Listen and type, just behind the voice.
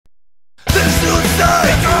This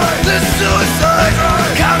suicide, this suicide,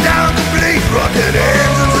 countdown complete, rocket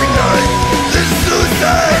engines ignite. This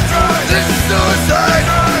suicide,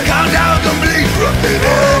 countdown complete, rocket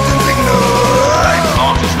engines ignite.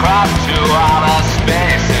 Motors cross to outer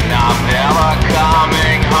space and I'm never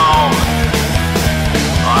coming home.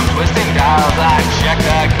 I'm twisting dials, I check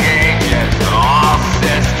the gauges, all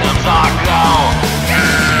systems are go.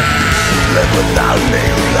 Live without me,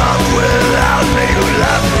 love without me,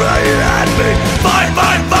 laugh right at me. Fight,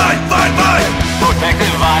 fight, fight, fight, fight.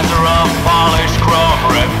 Protective visor of polished chrome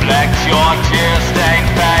reflects your tear-stained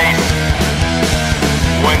face.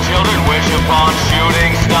 When children wish upon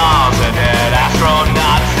shooting stars and hit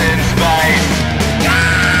astronauts in space.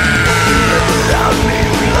 Live without me,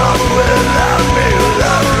 love without me,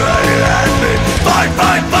 laugh right at me. Fight,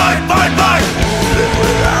 fight, fight, fight, fight. Live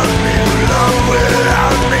without me, love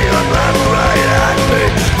without me, laugh right at me.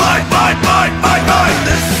 Fight, fight, fight, fight, fight.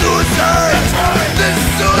 This suicide, this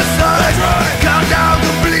suicide, countdown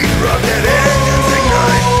complete, rocket engines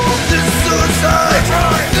ignite. This suicide,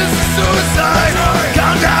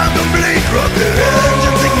 countdown complete, rocket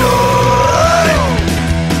engines ignite.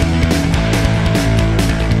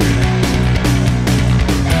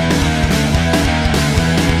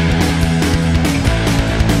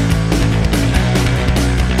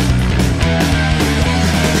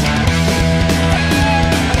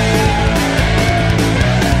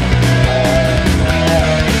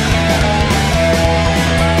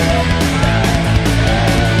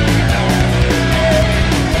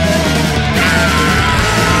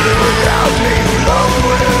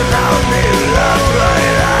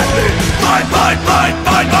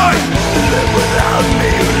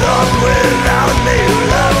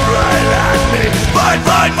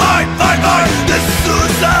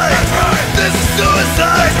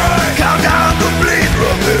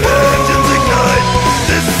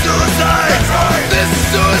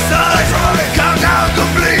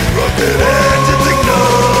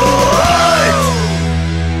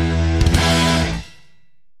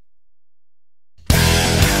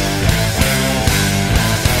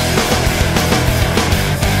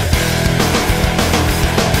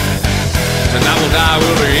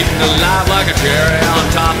 We'll be eaten alive like a cherry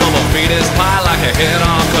on top of a fetus pie, like a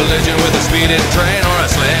head-on collision with a speeding train or a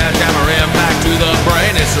sledgehammer impact to the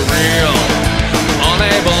brain. It's surreal,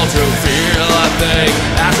 unable to feel a thing.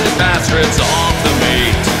 Acid bath strips off the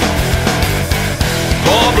meat,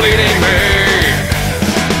 poor bleeding me.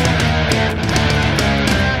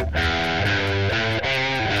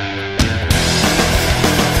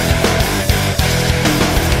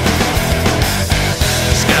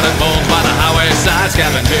 Bones by the highway side,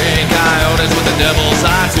 scavenging coyotes with the devil's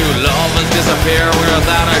eye. Two lovers disappear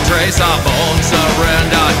without a trace. Our bones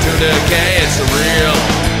surrender to decay. It's surreal,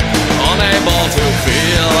 unable to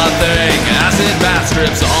feel a thing. Acid bath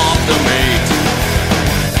strips off the meat,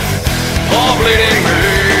 all bleeding me.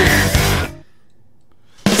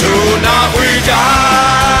 Tonight we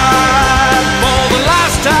die for the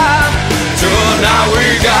last time. Tonight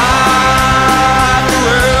we die.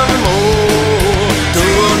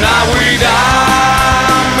 We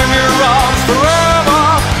die in your arms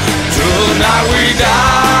forever. Tonight we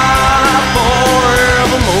die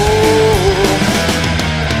forevermore.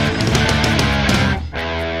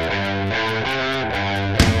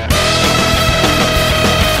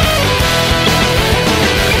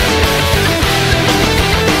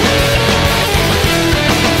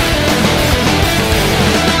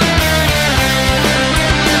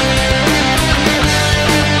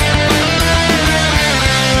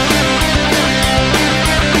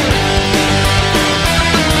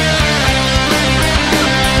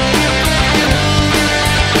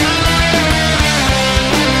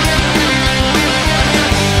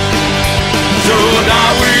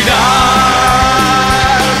 Tonight we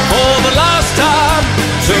die for the last time.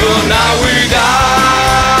 Tonight we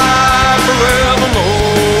die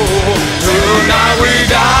forevermore. Tonight we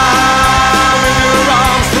die in your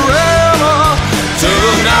arms forever.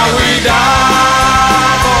 Tonight we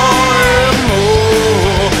die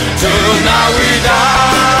forevermore. Tonight we die.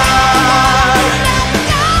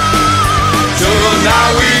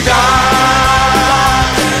 Tonight we die.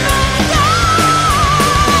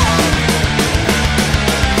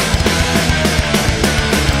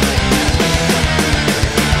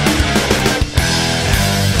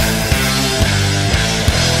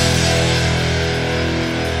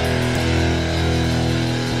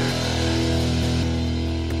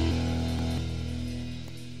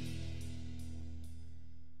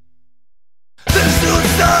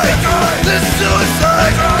 This suicide,